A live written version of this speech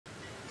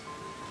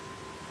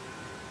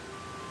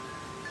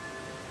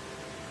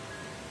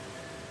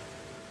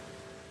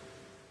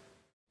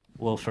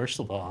Well, first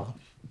of all,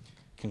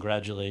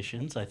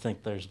 congratulations. I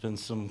think there's been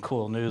some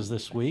cool news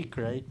this week,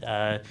 right?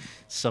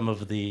 Some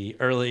of the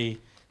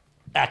early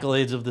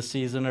accolades of the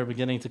season are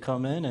beginning to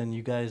come in, and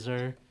you guys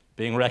are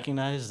being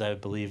recognized. I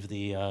believe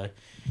the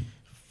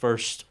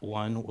first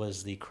one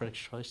was the Critics'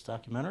 Choice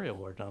Documentary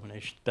Award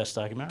nomination, Best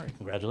Documentary.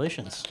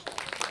 Congratulations.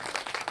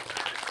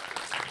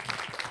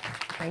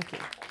 Thank you.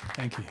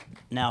 Thank you.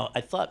 Now,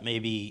 I thought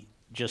maybe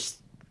just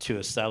to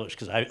establish,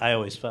 because I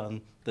always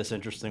found this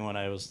interesting when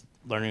I was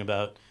learning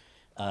about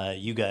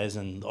you guys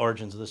and the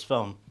origins of this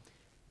film.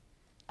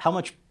 How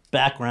much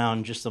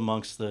background just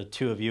amongst the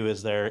two of you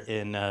is there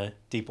in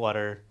deep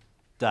water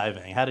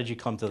diving? How did you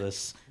come to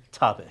this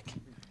topic?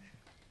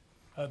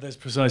 There's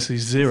precisely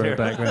zero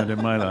background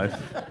in my life.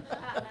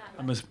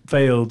 I'm a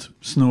failed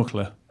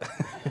snorkeler.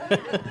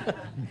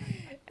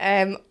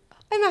 I'm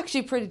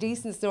actually a pretty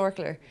decent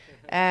snorkeler,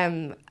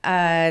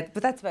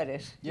 but that's about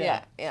it.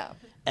 Yeah.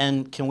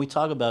 And can we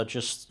talk about,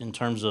 just in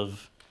terms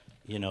of,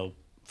 you know,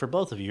 for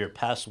both of you, your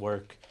past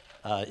work,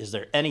 is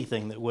there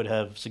anything that would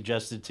have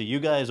suggested to you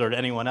guys or to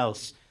anyone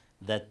else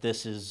that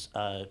this is,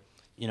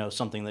 you know,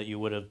 something that you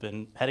would have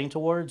been heading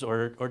towards,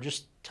 or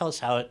just tell us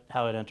how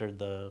it entered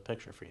the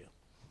picture for you?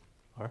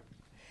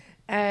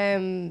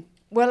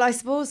 Well, I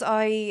suppose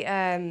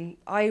I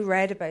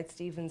read about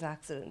Stephen's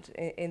accident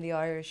in the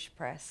Irish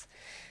press,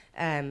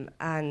 and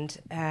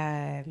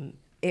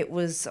it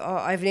was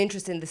I have an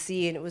interest in the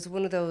sea, and it was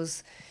one of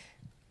those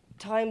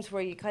times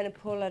where you kind of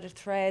pull at a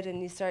thread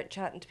and you start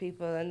chatting to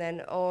people, and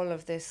then all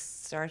of this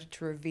started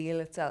to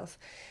reveal itself,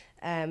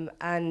 and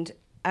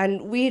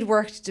we had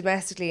worked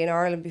domestically in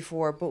Ireland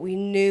before, but we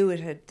knew it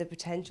had the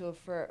potential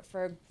for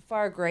a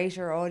far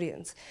greater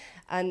audience,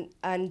 and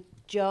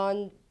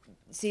John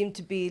seemed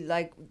to be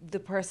like the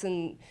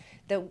person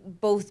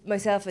that both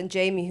myself and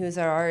Jamie, who's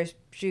our Irish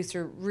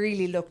producer,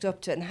 really looked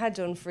up to and had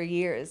done for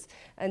years,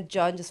 and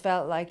John just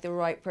felt like the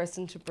right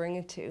person to bring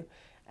it to,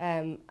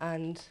 and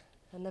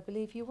I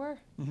believe you were.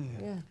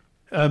 Mm-hmm.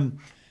 Yeah.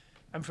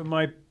 And from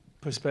my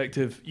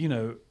perspective, you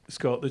know,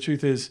 Scott, the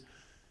truth is,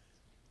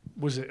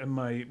 was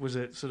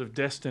it sort of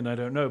destined? I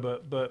don't know,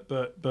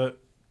 but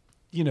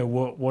you know,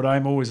 what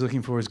I'm always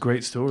looking for is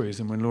great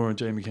stories. And when Laura and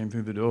Jamie came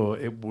through the door,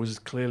 it was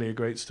clearly a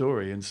great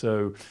story. And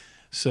so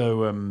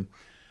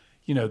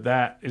you know,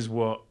 that is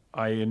what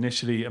I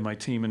initially and my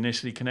team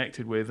initially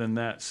connected with, and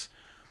that's,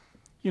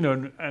 you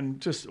know,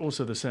 and just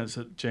also the sense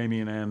that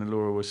Jamie and Anne and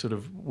Laura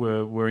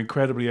were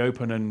incredibly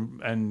open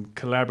and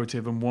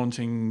collaborative and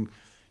wanting,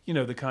 you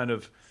know, the kind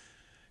of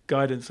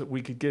guidance that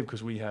we could give,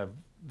 because we have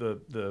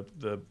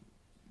the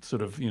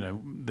sort of, you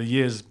know, the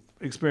years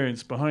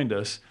experience behind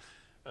us.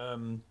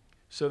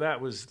 So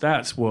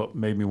that's what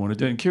made me want to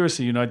do it. And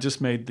curiously, you know, I just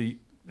made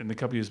in the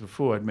couple of years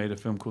before, I'd made a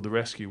film called The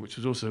Rescue, which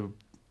was also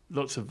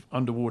lots of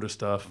underwater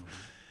stuff. Mm-hmm.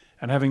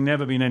 And having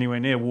never been anywhere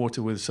near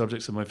water with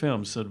subjects of my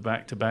films, sort of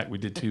back to back, we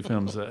did two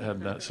films that had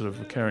that sort of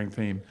recurring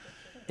theme.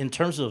 In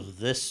terms of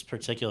this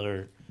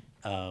particular,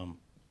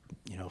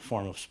 you know,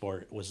 form of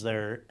sport,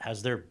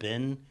 has there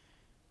been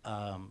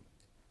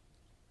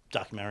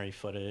documentary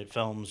footage,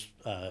 films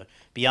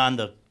beyond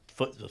the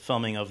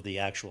filming of the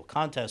actual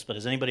contest? But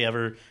has anybody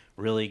ever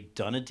really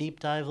done a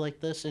deep dive like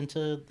this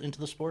into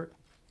the sport?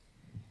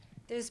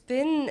 There's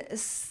been.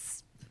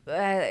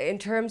 In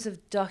terms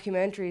of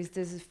documentaries,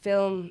 there's a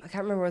film, I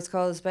can't remember what it's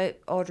called, it's about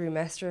Audrey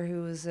Mester,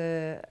 who was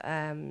a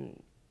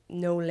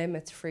no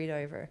limits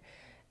freediver,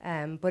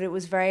 but it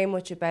was very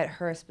much about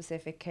her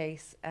specific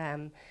case,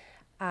 and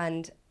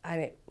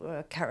I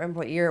can't remember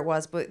what year it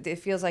was, but it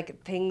feels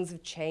like things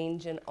have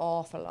changed an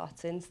awful lot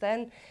since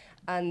then,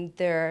 and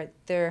there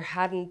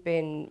hadn't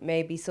been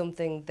maybe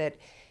something that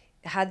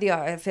had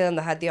a film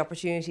that had the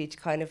opportunity to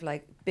kind of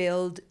like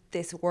build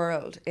this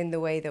world in the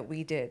way that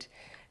we did.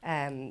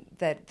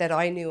 That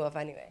I knew of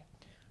anyway.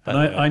 And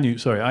I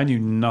knew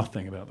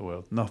nothing about the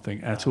world,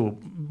 nothing at all.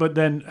 But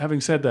then,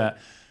 having said that,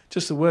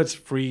 just the words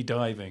free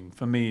diving,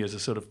 for me as a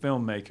sort of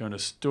filmmaker and a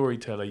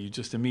storyteller, you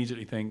just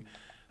immediately think,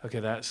 okay,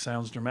 that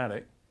sounds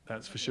dramatic,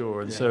 that's for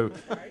sure. And so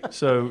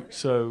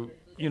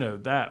you know,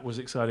 that was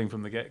exciting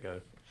from the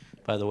get-go.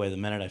 By the way, the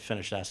minute I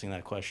finished asking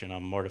that question,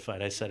 I'm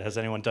mortified. I said, has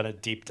anyone done a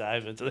deep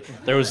dive?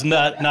 There was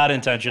not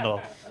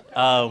intentional.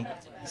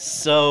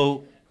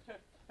 So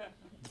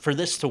for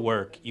this to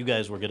work, you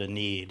guys were going to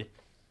need,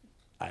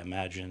 I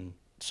imagine,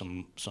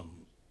 some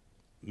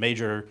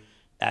major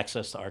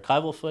access to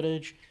archival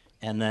footage,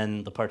 and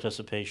then the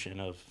participation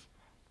of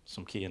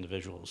some key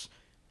individuals.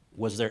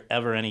 Was there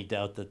ever any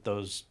doubt that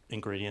those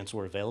ingredients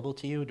were available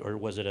to you, or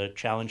was it a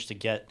challenge to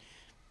get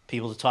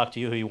people to talk to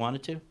you who you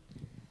wanted to?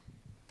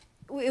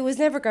 It was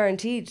never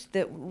guaranteed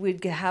that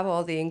we'd have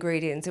all the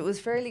ingredients. It was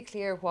fairly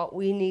clear what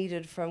we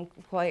needed from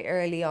quite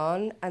early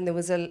on, and there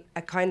was a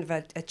kind of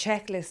a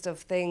checklist of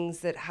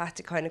things that had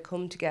to kind of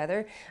come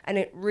together, and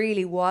it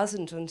really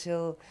wasn't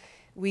until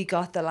we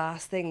got the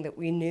last thing that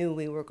we knew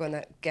we were going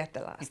to get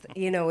the last thing,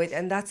 you know,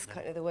 and that's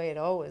kind of the way it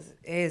always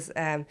is.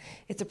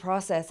 It's a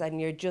process, and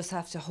you just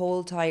have to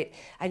hold tight,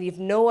 and you've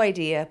no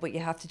idea, but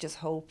you have to just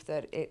hope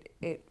that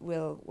it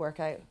will work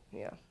out,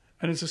 yeah.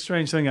 And it's a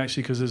strange thing,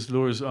 actually, because as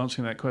Laura's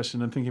answering that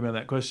question and thinking about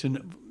that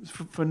question,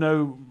 for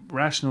no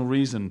rational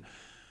reason,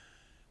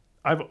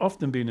 I've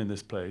often been in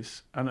this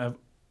place, and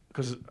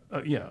because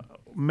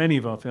many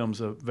of our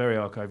films are very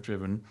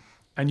archive-driven,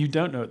 and you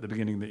don't know at the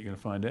beginning that you're going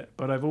to find it,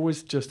 but I've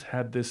always just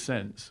had this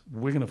sense,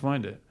 we're going to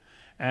find it.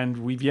 And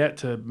we've yet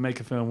to make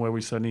a film where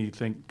we suddenly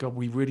think, God,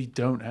 we really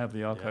don't have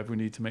the archive we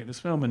need to make this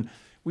film. And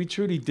we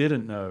truly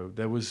didn't know.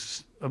 There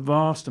was a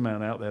vast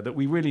amount out there that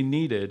we really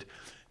needed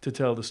to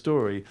tell the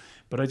story,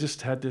 but I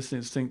just had this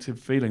instinctive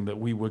feeling that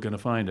we were going to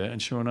find it,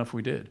 and sure enough,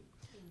 we did.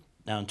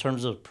 Now, in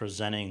terms of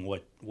presenting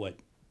what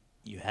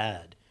you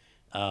had,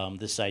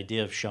 this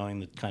idea of showing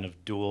the kind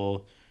of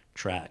dual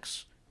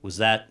tracks, was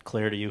that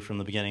clear to you from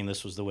the beginning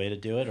this was the way to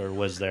do it, or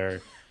was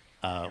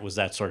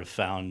that sort of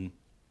found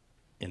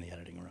in the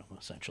editing room,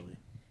 essentially?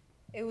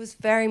 It was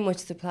very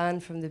much the plan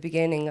from the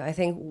beginning. I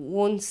think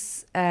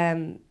once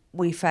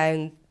we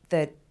found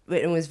that,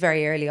 it was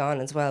very early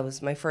on as well, it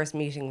was my first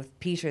meeting with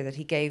Peter, that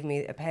he gave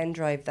me a pen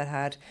drive that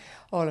had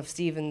all of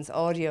Stephen's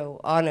audio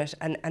on it,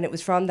 and it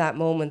was from that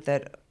moment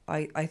that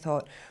I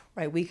thought,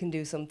 right, we can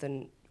do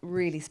something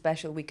really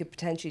special. We could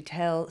potentially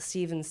tell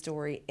Stephen's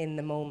story in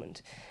the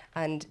moment,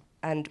 and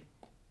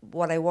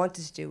what I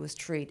wanted to do was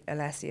treat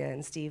Alessia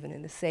and Stephen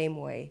in the same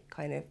way,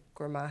 kind of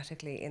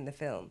grammatically in the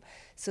film,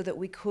 so that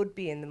we could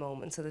be in the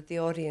moment, so that the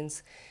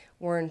audience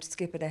weren't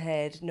skipping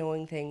ahead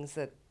knowing things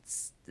that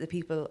the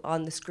people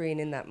on the screen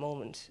in that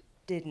moment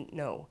didn't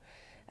know.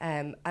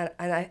 And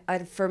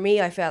for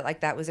me, I felt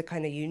like that was a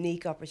kind of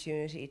unique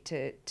opportunity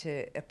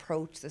to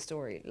approach the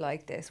story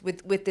like this,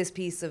 with this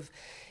piece of,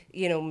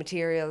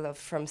 material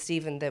from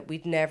Stephen that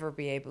we'd never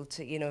be able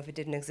to, if it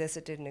didn't exist,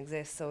 it didn't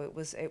exist. So it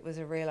was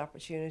a real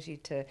opportunity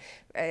to,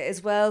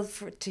 as well,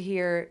 to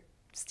hear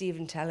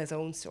Stephen tell his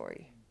own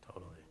story.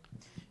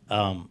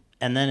 Totally.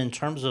 And then in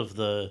terms of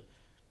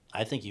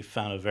I think you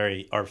found a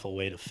very artful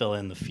way to fill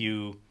in the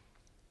few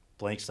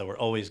blanks that were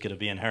always going to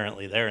be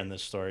inherently there in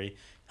this story.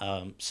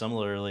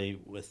 Similarly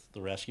with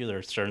the rescue, there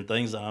are certain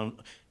things that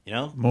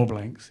more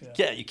blanks.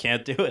 Yeah, you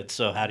can't do it.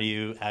 So how do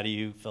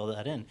you fill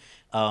that in?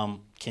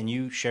 Can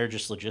you share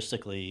just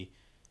logistically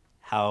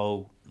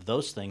how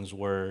those things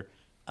were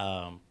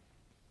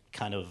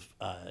kind of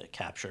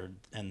captured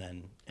and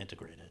then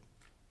integrated?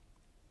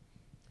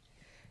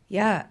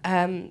 Yeah.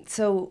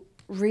 So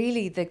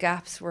really, the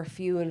gaps were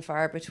few and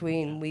far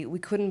between. We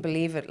couldn't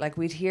believe it. Like,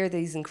 we'd hear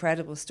these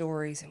incredible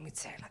stories, and we'd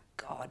say, like,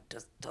 God,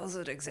 does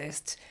it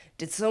exist?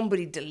 Did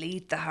somebody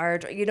delete the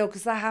hard drive?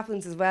 Because that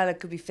happens as well. It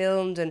could be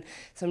filmed, and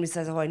somebody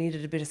says, oh, I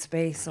needed a bit of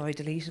space, so I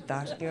deleted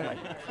that. And you're like,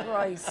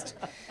 Christ.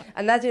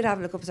 And that did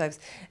happen a couple of times.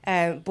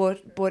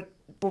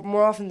 But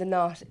more often than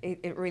not,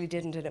 it really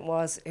didn't, and it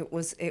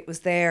was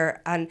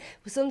there. And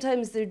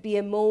sometimes there'd be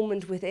a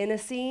moment within a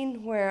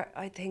scene where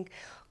I think,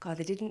 God,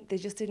 they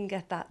just didn't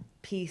get that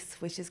piece,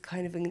 which is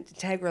kind of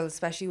integral,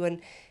 especially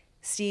when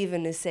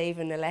Stephen is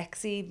saving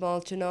Alexei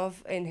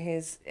Molchanov in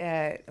his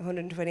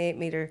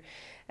 128-meter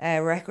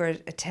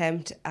record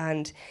attempt,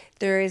 and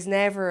there is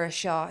never a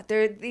shot.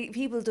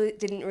 People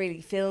didn't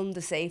really film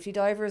the safety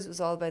divers. It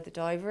was all about the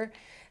diver,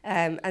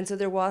 and so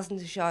there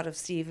wasn't a shot of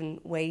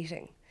Stephen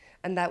waiting,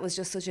 and that was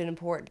just such an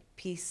important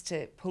piece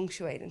to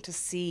punctuate and to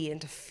see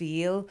and to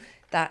feel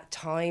that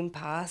time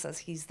pass as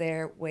he's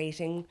there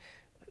waiting,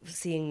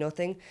 seeing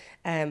nothing,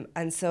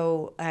 and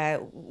so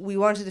we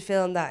wanted to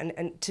film that,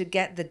 and to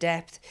get the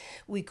depth,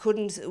 we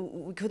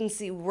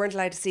weren't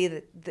allowed to see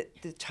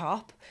the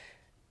top,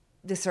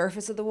 the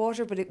surface of the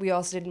water, but we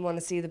also didn't want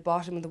to see the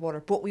bottom of the water,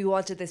 but we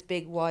wanted this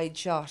big wide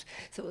shot.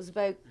 So it was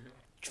about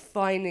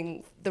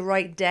finding the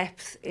right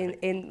depth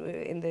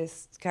in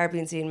this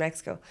Caribbean Sea in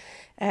Mexico.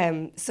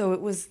 So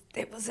it was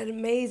an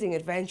amazing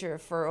adventure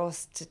for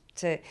us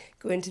to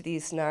go into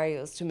these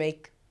scenarios to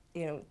make,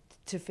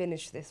 to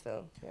finish this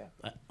film.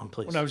 Yeah.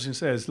 Please. What I was going to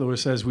say, as Laura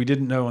says, we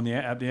didn't know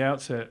at the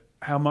outset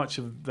how much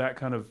of that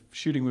kind of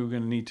shooting we were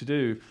going to need to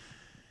do,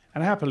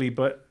 and happily,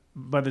 but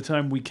by the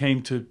time we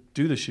came to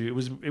do the shoot,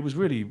 it was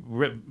really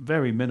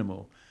very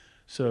minimal.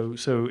 So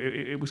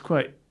it was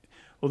quite,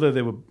 although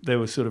they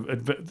were sort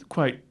of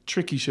quite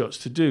tricky shots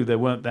to do, there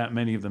weren't that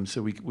many of them,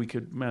 so we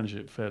could manage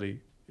it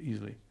fairly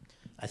easily.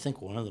 I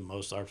think one of the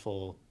most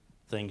artful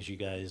things you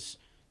guys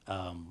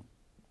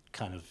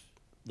kind of,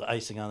 the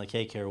icing on the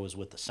cake here was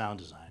with the sound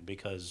design,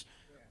 because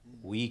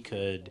we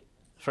could,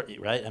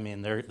 right? I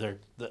mean,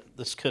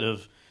 this could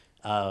have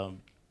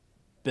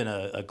been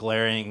a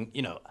glaring,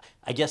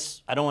 I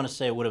guess I don't want to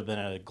say it would have been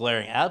a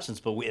glaring absence,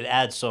 but it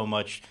adds so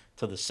much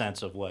to the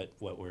sense of what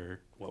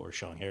we're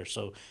showing here.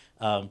 So,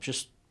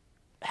 just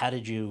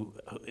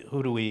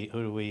who do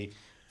we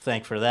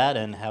thank for that,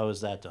 and how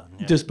is that done?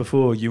 Yeah. Just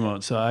before you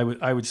answer,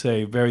 I would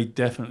say very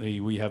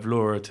definitely we have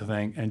Laura to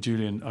thank and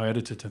Julian, our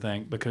editor, to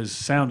thank, because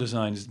sound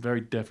design is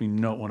very definitely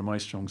not one of my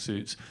strong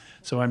suits.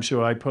 So I'm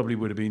sure I probably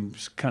would have been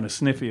kind of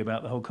sniffy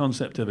about the whole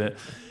concept of it.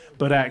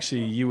 But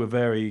actually, you were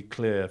very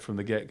clear from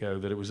the get-go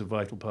that it was a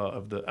vital part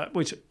of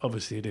which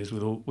obviously it is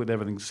with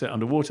everything set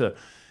underwater.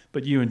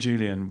 But you and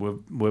Julian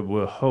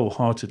were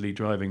wholeheartedly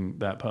driving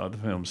that part of the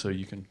film, so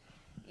you can.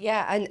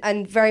 Yeah,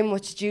 and very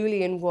much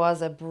Julian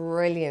was a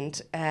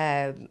brilliant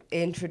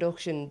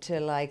introduction to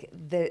like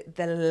the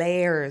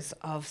layers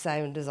of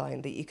sound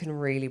design that you can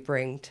really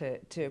bring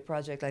to a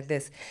project like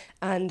this.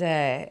 And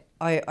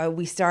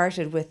we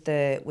started with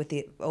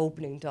the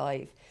opening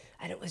dive,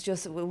 and it was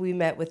just, we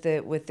met with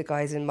the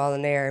guys in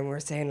Molyneux, and we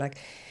were saying like,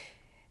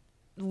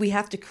 we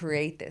have to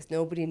create this.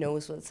 Nobody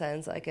knows what it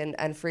sounds like, and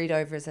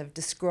freedivers have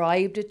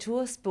described it to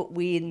us, but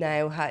we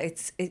now have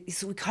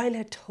so we kind of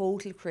had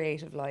total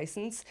creative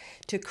license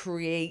to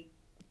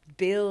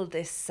build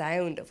this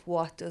sound of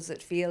what does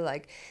it feel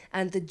like,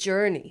 and the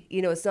journey.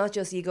 You know, it's not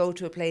just you go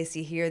to a place,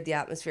 you hear the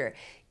atmosphere.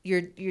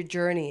 You're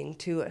journeying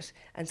to it,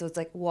 and so it's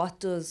like, what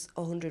does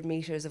 100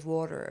 meters of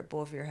water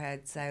above your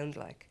head sound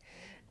like?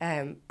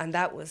 And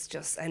that was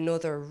just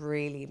another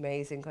really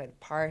amazing kind of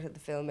part of the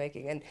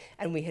filmmaking.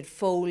 And we had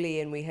Foley,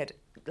 and we had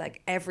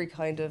like every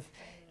kind of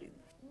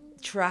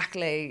track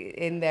lay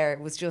in there. It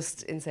was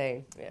just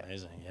insane. Yeah.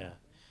 Amazing,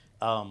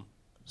 yeah.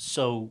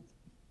 So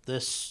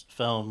this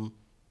film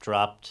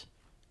dropped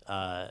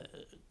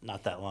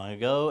not that long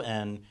ago,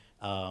 and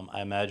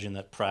I imagine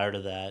that prior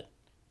to that,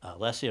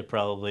 Alessia had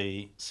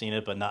probably seen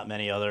it, but not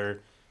many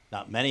other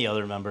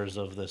members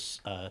of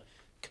this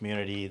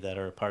community that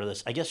are a part of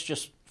this. I guess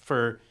just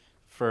for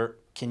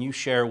can you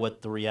share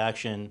what the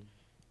reaction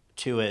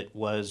to it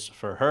was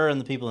for her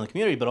and the people in the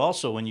community, but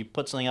also when you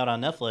put something out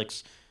on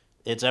Netflix,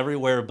 it's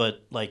everywhere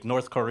but like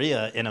North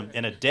Korea in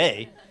a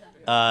day.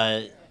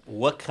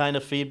 What kind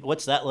of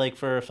what's that like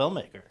for a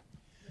filmmaker?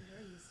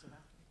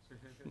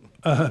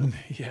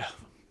 Yeah,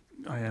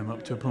 I am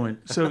up to a point.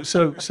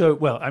 So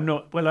well, I'm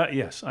not. Well,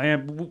 yes, I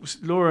am.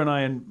 Laura and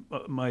I and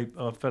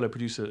our fellow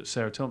producer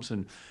Sarah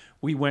Thompson,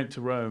 we went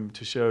to Rome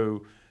to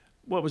show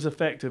what was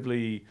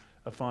effectively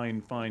a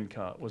fine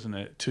cut, wasn't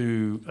it,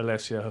 to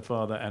Alessia, her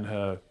father, and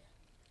her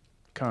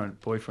current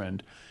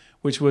boyfriend,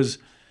 which was,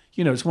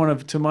 you know,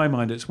 to my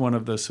mind, it's one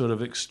of the sort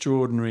of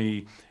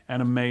extraordinary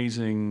and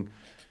amazing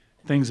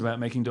things about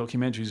making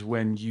documentaries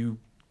when you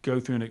go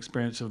through an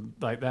experience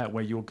like that,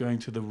 where you're going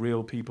to the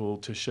real people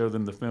to show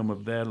them the film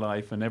of their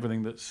life and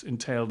everything that's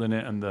entailed in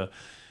it and the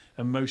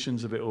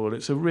emotions of it all.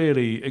 It's a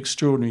really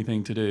extraordinary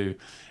thing to do,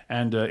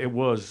 and it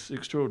was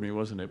extraordinary,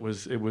 wasn't it?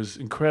 It was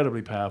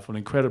incredibly powerful,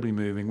 incredibly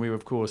moving. We were,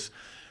 of course,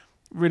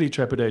 really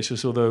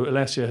trepidatious, although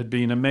Alessia had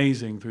been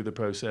amazing through the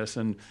process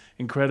and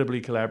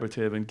incredibly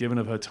collaborative and given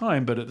of her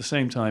time, but at the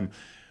same time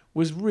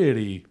was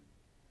really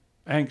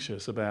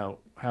anxious about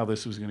how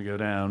this was going to go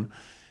down,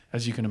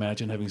 as you can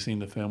imagine, having seen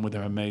the film with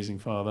her amazing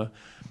father.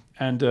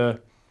 And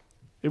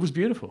it was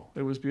beautiful.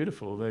 It was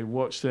beautiful. They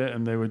watched it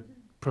and they were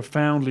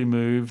profoundly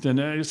moved, and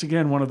it's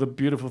again one of the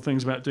beautiful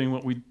things about doing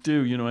what we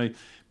do. You know, I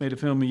made a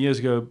film years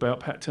ago about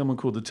Pat Tillman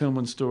called The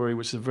Tillman Story,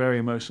 which is a very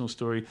emotional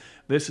story.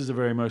 This is a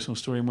very emotional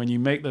story, and when you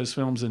make those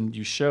films and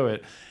you show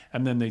it,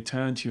 and then they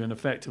turn to you and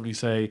effectively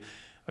say,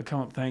 I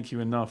can't thank you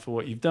enough for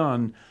what you've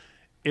done,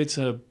 it's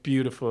a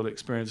beautiful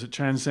experience. It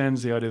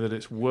transcends the idea that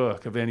it's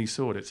work of any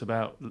sort. It's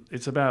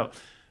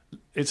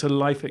a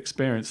life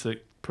experience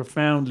that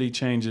profoundly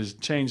changes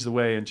the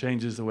way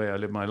I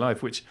live my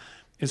life, which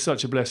is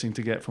such a blessing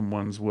to get from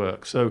one's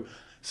work. So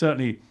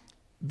certainly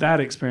that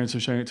experience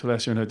of showing it to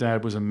Alessia and her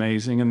dad was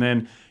amazing. And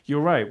then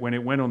you're right, when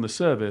it went on the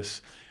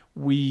service,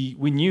 we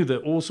knew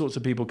that all sorts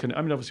of people can,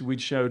 I mean, obviously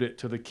we'd showed it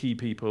to the key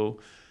people,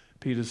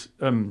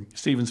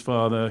 Stephen's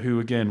father, who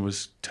again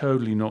was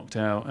totally knocked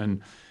out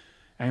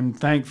and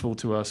thankful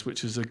to us,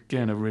 which is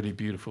again a really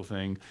beautiful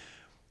thing.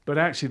 But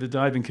actually the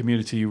diving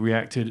community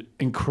reacted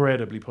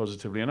incredibly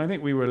positively. And I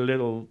think we were a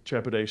little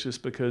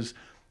trepidatious because,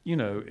 you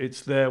know,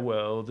 it's their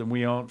world and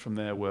we aren't from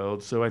their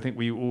world. So I think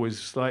we were always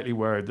slightly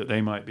worried that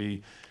they might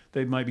be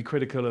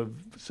critical of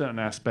certain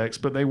aspects,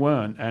 but they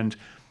weren't. And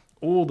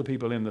all the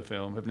people in the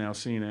film have now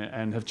seen it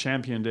and have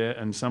championed it.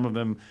 And some of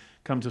them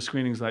come to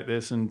screenings like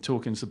this and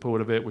talk in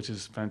support of it, which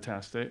is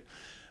fantastic.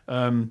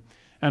 And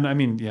I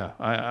mean, yeah,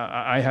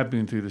 I have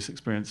been through this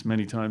experience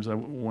many times. I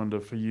wonder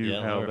for you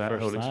how that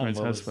whole experience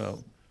has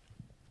felt.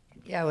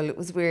 Yeah, well, it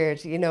was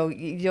weird. You know,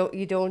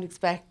 you don't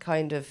expect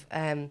kind of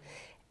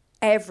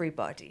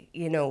everybody.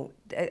 You know,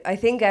 I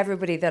think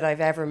everybody that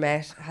I've ever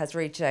met has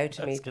reached out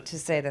to me to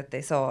say that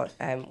they saw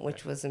it,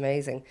 which was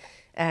amazing.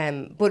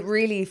 But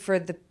really, for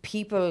the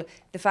people,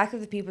 the fact that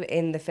the people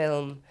in the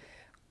film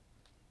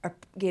are,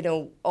 you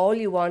know, all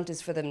you want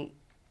is for them,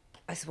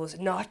 I suppose,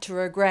 not to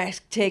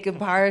regret taking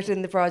part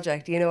in the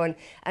project, you know,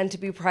 and to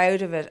be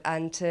proud of it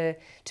and to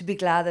be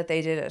glad that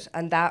they did it.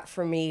 And that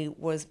for me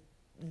was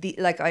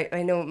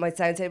I know it might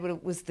sound sad, but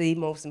it was the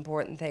most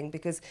important thing,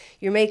 because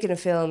you're making a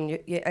film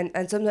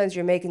and sometimes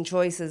you're making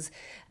choices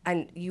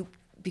and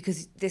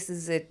because this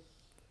is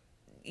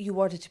you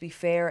want it to be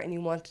fair and you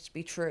want it to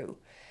be true.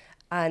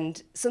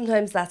 And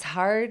sometimes that's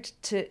hard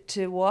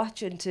to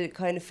watch and to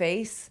kind of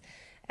face.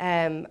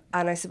 And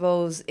I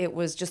suppose it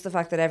was just the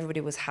fact that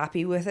everybody was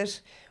happy with it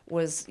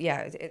was,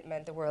 it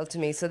meant the world to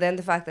me. So then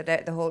the fact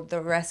that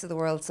the rest of the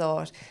world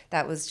saw it,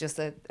 that was just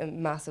a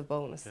massive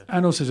bonus.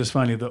 And also just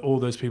finally that all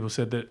those people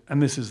said that,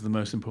 and this is the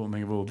most important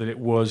thing of all, that it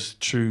was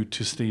true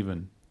to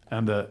Stephen,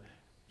 and that,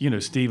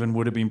 Stephen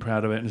would have been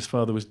proud of it, and his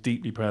father was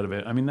deeply proud of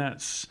it. I mean,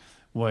 that's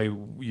why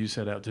you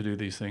set out to do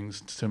these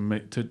things, to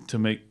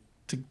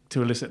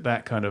elicit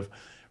that kind of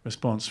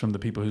response from the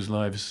people whose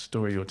lives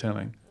story you're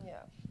telling.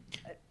 Yeah.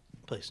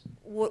 Please.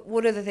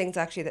 One of the things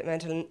actually that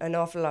meant an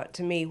awful lot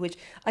to me, which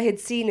I had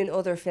seen in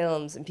other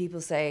films, and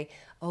people say,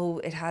 oh,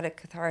 it had a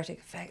cathartic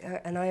effect.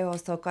 And I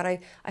always thought, God,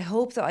 I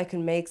hope that I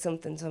can make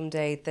something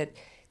someday that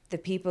the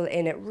people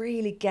in it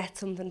really get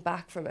something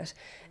back from it.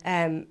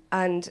 And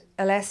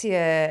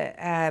Alessia,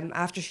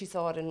 after she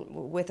saw it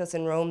with us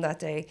in Rome that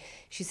day,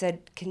 she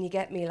said, can you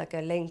get me like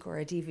a link or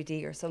a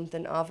DVD or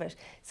something of it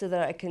so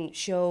that I can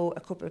show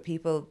a couple of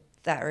people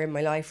that are in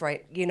my life,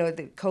 right?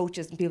 The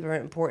coaches and people who are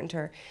important to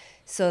her,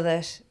 so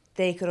that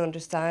they could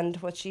understand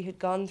what she had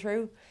gone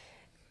through.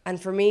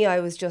 And for me, I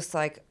was just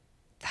like,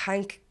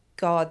 thank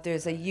God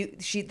this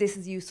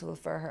is useful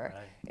for her.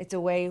 Right. It's a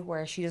way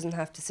where she doesn't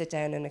have to sit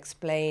down and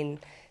explain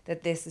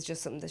that this is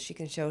just something that she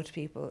can show to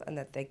people and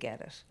that they get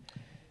it.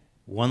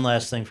 One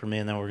last thing for me,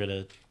 and then we're going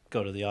to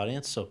go to the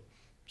audience, so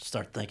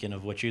start thinking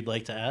of what you'd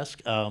like to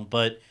ask.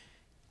 But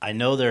I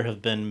know there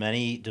have been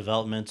many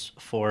developments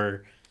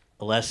for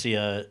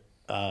Alessia,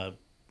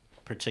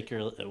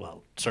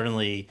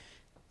 certainly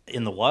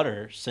in the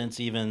water since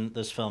even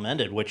this film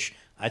ended, which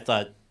I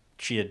thought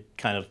she had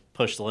kind of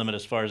pushed the limit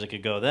as far as it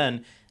could go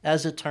then.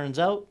 As it turns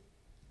out,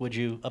 would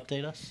you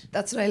update us?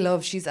 That's what I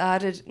love. She's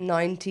added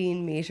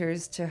 19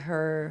 meters to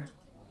her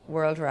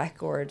world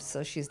record,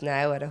 so she's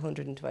now at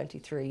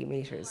 123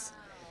 meters.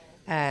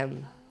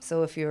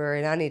 So if you were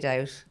in any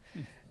doubt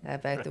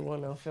about the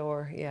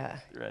 104,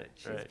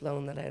 she's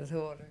blown that out of the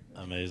water.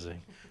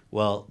 Amazing.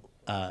 Well,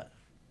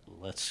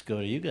 let's go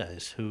to you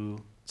guys, who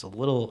it's a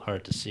little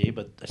hard to see,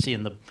 but I see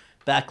in the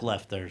back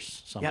left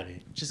there's somebody.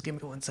 Yep. Just give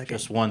me 1 second.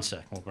 Just 1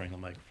 sec. We'll bring the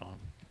microphone.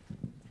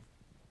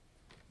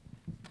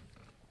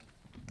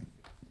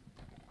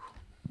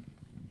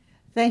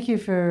 Thank you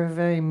for a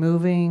very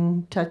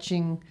moving,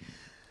 touching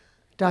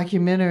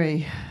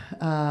documentary.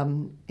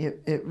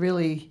 It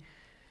really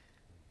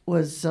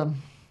was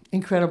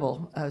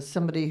incredible. As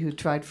somebody who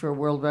tried for a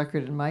world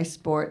record in my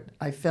sport,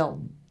 I felt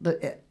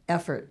the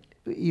effort.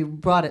 You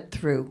brought it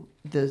through,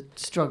 the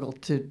struggle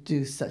to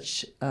do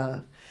such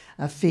a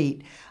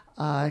feat.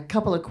 A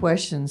couple of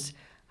questions.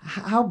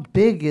 How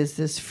big is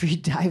this free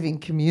diving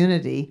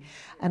community?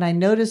 And I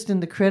noticed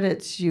in the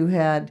credits you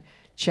had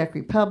Czech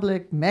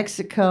Republic,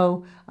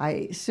 Mexico. I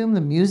assume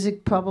the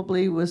music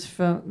probably was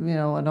from,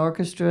 an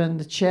orchestra in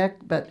the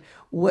Czech, but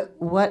what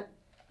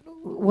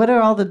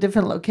are all the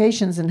different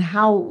locations, and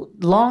how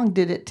long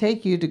did it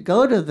take you to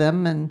go to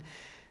them and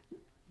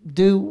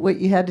do what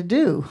you had to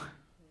do?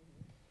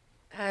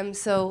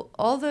 So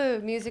all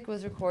the music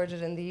was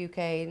recorded in the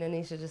UK.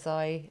 Nanita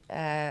Desai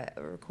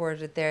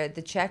recorded it there.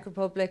 The Czech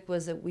Republic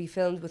we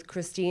filmed with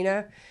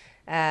Christina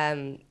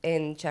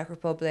in Czech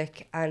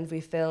Republic, and we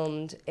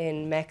filmed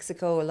in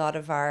Mexico. A lot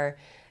of our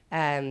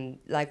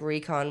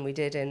recon we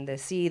did in the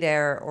sea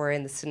there, or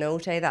in the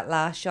cenote. That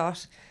last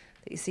shot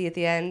that you see at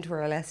the end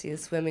where Alessia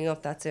is swimming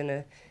up, that's in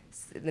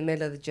the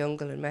middle of the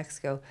jungle in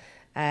Mexico.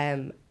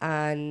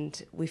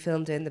 And we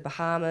filmed in the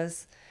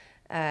Bahamas,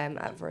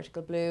 at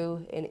Vertical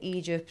Blue, in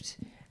Egypt.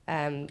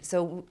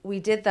 So we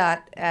did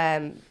that.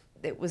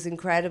 It was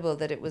incredible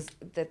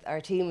that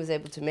our team was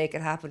able to make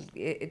it happen.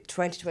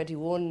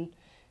 2021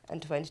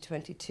 and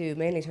 2022,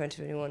 mainly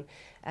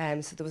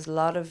 2021. So there was a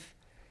lot of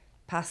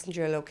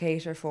passenger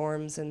locator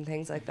forms and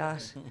things like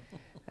that,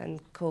 and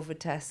COVID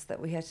tests that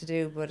we had to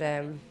do. But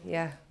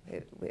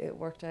it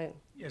worked out.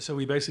 Yeah, so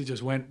we basically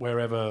just went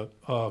wherever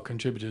our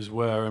contributors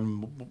were,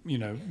 and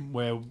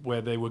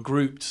where they were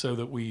grouped, so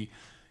that we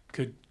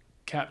could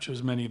capture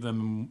as many of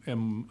them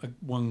in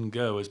one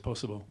go as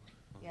possible.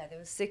 Yeah, there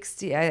was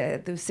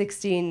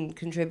 16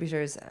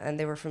 contributors, and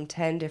they were from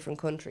 10 different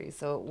countries.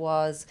 So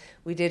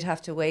we did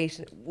have to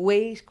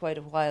wait quite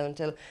a while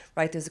until,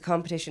 right, there's a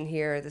competition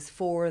here, there's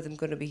 4 of them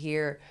going to be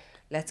here,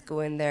 let's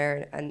go in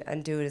there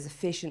and do it as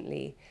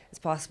efficiently as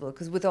possible.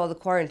 Because with all the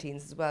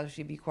quarantines as well,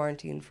 you'd be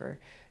quarantined for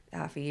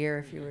half a year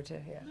if you were to,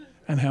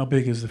 And how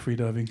big is the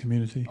freediving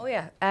community? Oh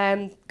yeah,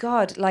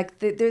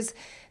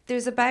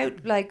 there's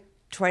about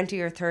 20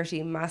 or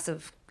 30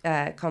 massive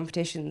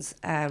competitions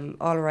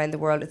all around the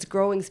world. It's a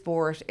growing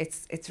sport.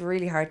 It's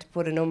really hard to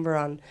put a number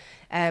on.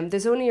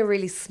 There's only a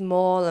really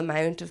small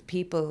amount of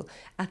people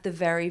at the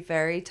very,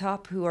 very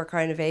top who are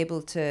kind of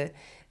able to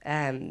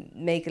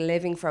make a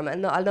living from it.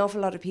 And an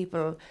awful lot of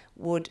people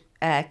would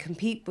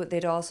compete, but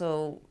they'd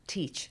also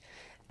teach.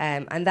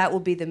 And that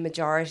would be the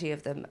majority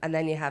of them. And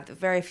then you have the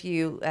very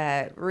few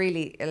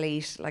really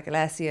elite, like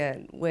Alessia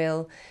and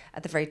Will,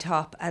 at the very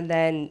top. And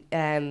then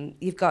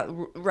you've got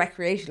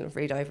recreational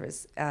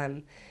freedivers.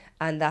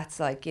 And that's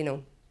there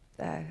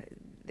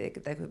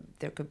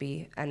could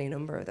be any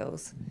number of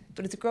those.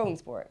 But it's a growing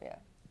sport, yeah.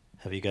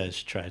 Have you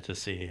guys tried to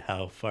see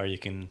how far you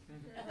can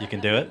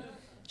do it?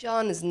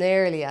 John is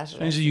nearly at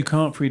it. You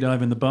can't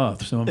freedive in the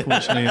bath, so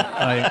unfortunately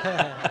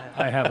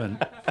I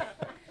haven't.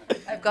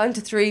 I've gone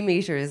to 3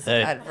 meters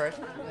at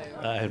Vertical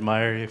Blue. I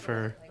admire you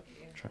for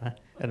trying.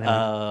 And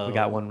then we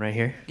got one right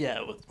here.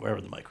 Yeah,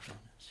 wherever the microphone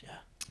is. Yeah.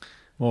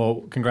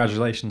 Well,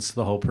 congratulations to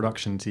the whole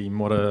production team.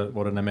 What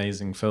an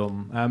amazing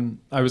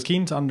film. I was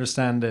keen to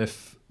understand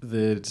if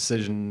the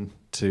decision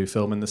to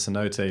film in the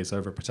cenotes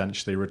over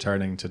potentially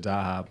returning to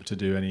Dahab to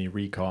do any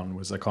recon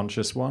was a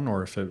conscious one,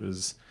 or if it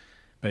was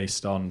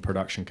based on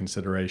production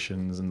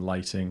considerations and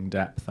lighting,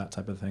 depth, that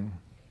type of thing.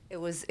 It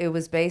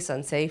was based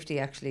on safety,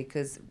 actually,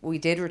 because we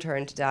did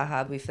return to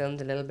Dahab. We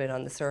filmed a little bit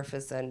on the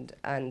surface and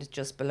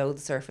just below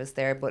the surface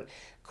there, but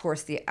of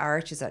course the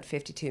arch is at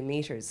 52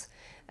 meters,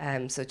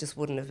 so it just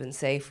wouldn't have been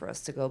safe for us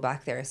to go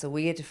back there. So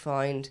we had to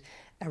find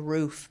a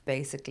roof,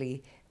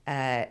 basically,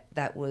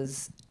 that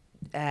was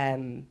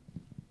that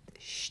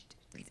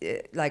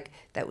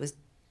was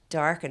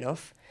dark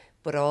enough,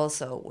 but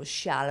also was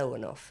shallow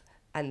enough,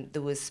 and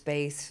there was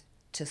space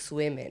to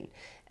swim in.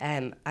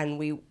 And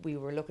we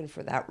were looking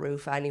for that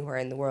roof anywhere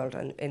in the world,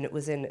 and it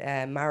was in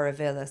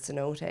Maravilla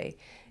Cenote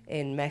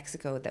in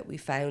Mexico that we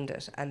found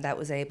it, and that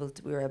was we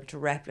were able to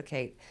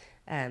replicate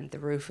the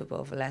roof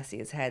above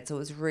Alessia's head. So it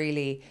was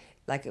really,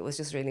 it was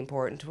just really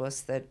important to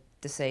us that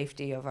the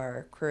safety of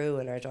our crew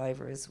and our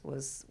divers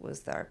was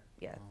the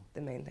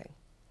main thing.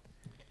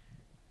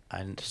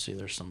 And see,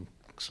 there's some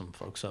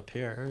folks up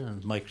here,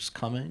 and Mike's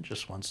coming.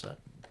 Just one sec.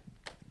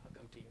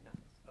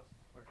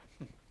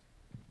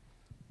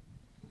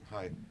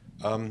 Hi.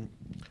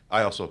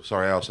 I also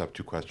have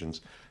two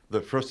questions.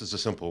 The first is a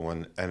simple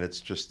one, and it's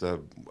just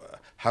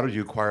how did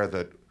you acquire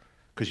that?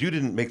 Because you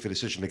didn't make the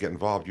decision to get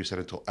involved, you said,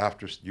 until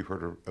after you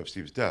heard of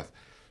Steve's death.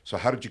 So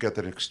how did you get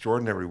that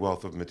extraordinary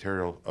wealth of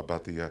material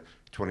about the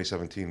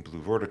 2017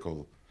 Blue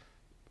Vertical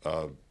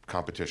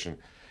competition?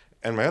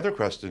 And my other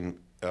question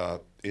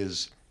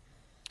is,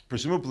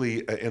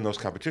 presumably in those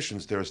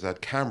competitions, there's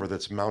that camera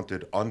that's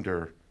mounted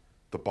under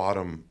the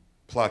bottom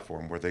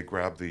platform where they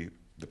grab the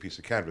piece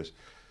of canvas.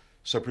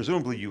 So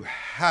presumably you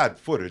had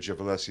footage of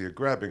Alessia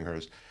grabbing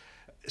hers.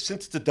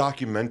 Since the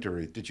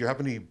documentary, did you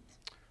have any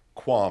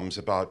qualms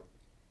about,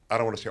 I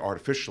don't want to say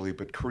artificially,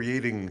 but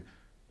creating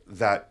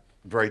that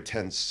very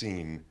tense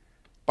scene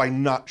by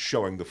not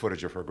showing the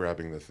footage of her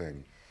grabbing the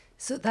thing?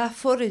 So that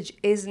footage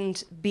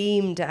isn't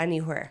beamed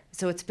anywhere.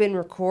 So it's been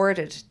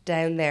recorded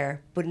down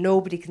there, but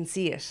nobody can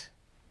see it.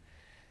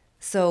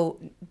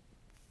 So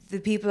the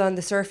people on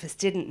the surface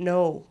didn't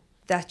know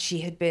that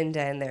she had been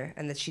down there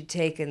and that she'd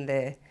taken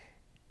the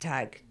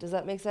tag. Does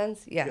that make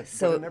sense? Yeah. Yes,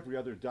 so but in every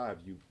other dive,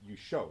 you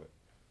show it.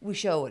 We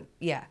show it,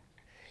 yeah.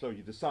 So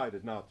you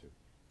decided not to.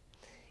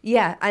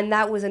 Yeah, and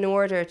that was in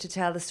order to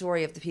tell the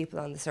story of the people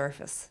on the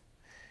surface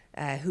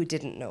who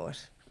didn't know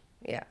it.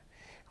 Yeah.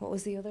 What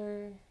was the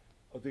other?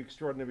 Of the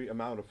extraordinary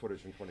amount of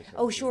footage in 2017.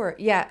 Oh, sure,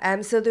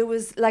 yeah. So there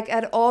was,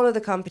 at all of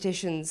the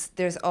competitions,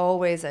 there's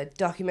always a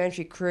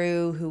documentary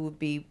crew who would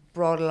be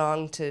brought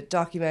along to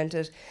document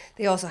it.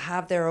 They also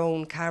have their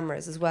own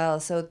cameras as well.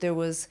 So there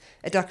was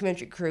a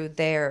documentary crew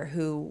there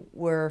who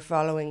were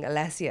following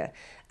Alessia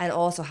and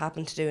also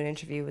happened to do an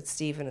interview with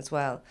Stephen as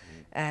well,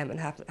 and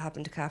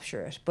happened to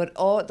capture it. But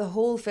the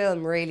whole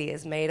film really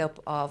is made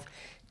up of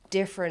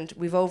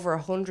we've over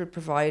 100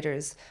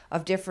 providers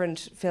of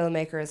different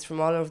filmmakers from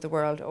all over the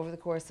world over the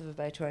course of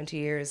about 20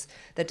 years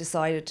that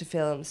decided to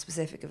film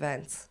specific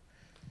events.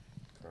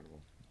 Incredible.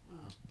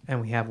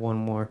 And we have one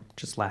more,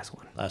 just last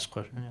one. Last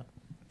question, yeah.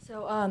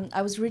 So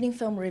I was reading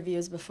film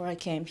reviews before I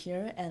came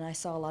here, and I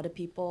saw a lot of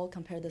people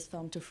compare this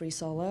film to Free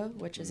Solo,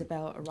 which is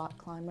about a rock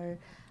climber.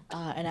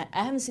 And I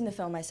haven't seen the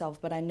film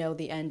myself, but I know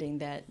the ending,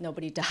 that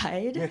nobody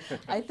died,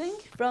 I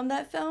think, from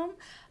that film.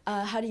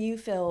 How do you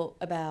feel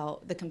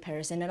about the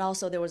comparison? And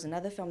also, there was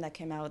another film that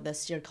came out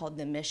this year called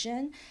The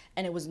Mission,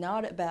 and it was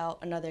not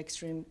about another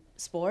extreme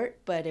sport,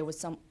 but it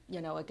was a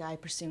guy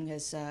pursuing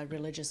his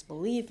religious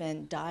belief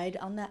and died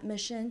on that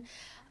mission.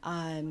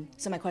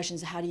 So my question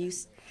is, how do you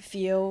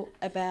feel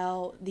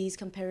about these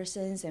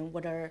comparisons, and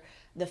what are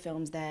the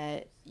films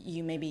that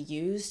you maybe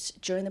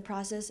used during the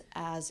process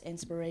as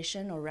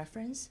inspiration or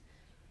reference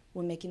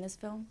when making this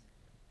film?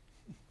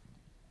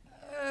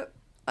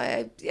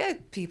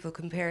 People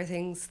compare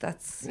things.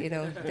 That's,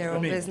 their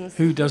own business.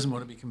 Who doesn't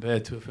want to be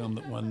compared to a film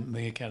that won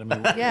the Academy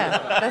Award?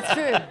 Yeah, that's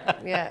true.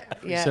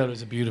 Yeah. So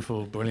it's a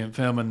beautiful, brilliant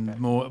film, and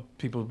more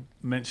people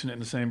mention it in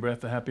the same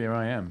breath, the happier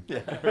I am.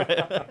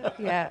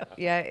 Yeah.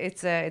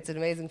 It's an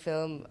amazing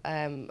film,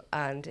 and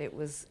it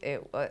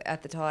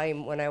at the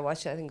time when I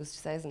watched it, I think it was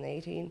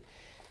 2018,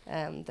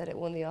 that it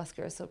won the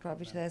Oscar, so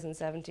probably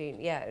 2017.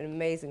 Yeah, an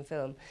amazing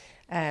film.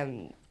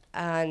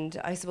 And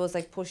I suppose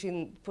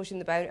pushing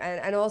the boundary,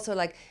 and also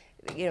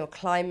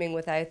climbing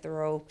without the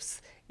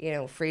ropes,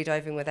 free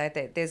diving without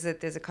there's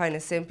a kind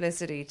of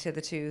simplicity to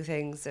the two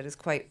things that is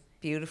quite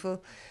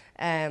beautiful.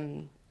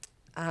 And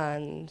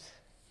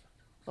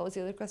what was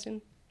the other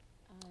question?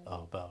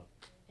 About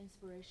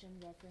Inspiration,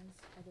 reference,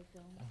 other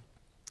films.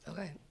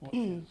 Okay.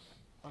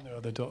 Are there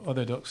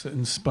other docs that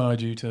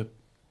inspired you to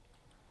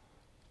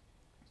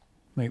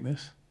make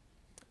this?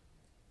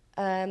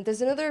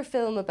 There's another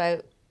film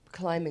about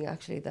climbing,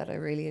 actually, that I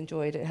really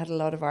enjoyed. It had a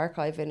lot of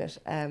archive in it.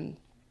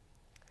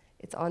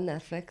 It's on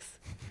Netflix.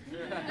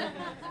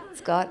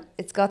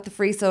 It's got the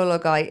Free Solo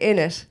guy in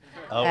it.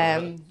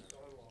 really?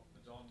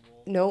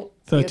 No,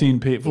 13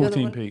 The other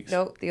 14 one? peaks.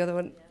 No, the other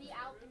one. The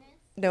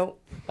Alchemist. No.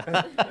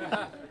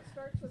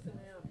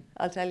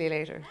 I'll tell you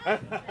later.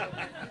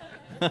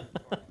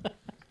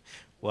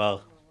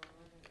 Well,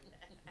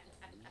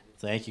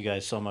 thank you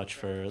guys so much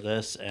for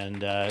this,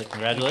 and Thank you.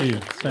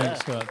 congratulations. Thanks,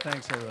 Scott.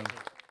 Thanks, everyone.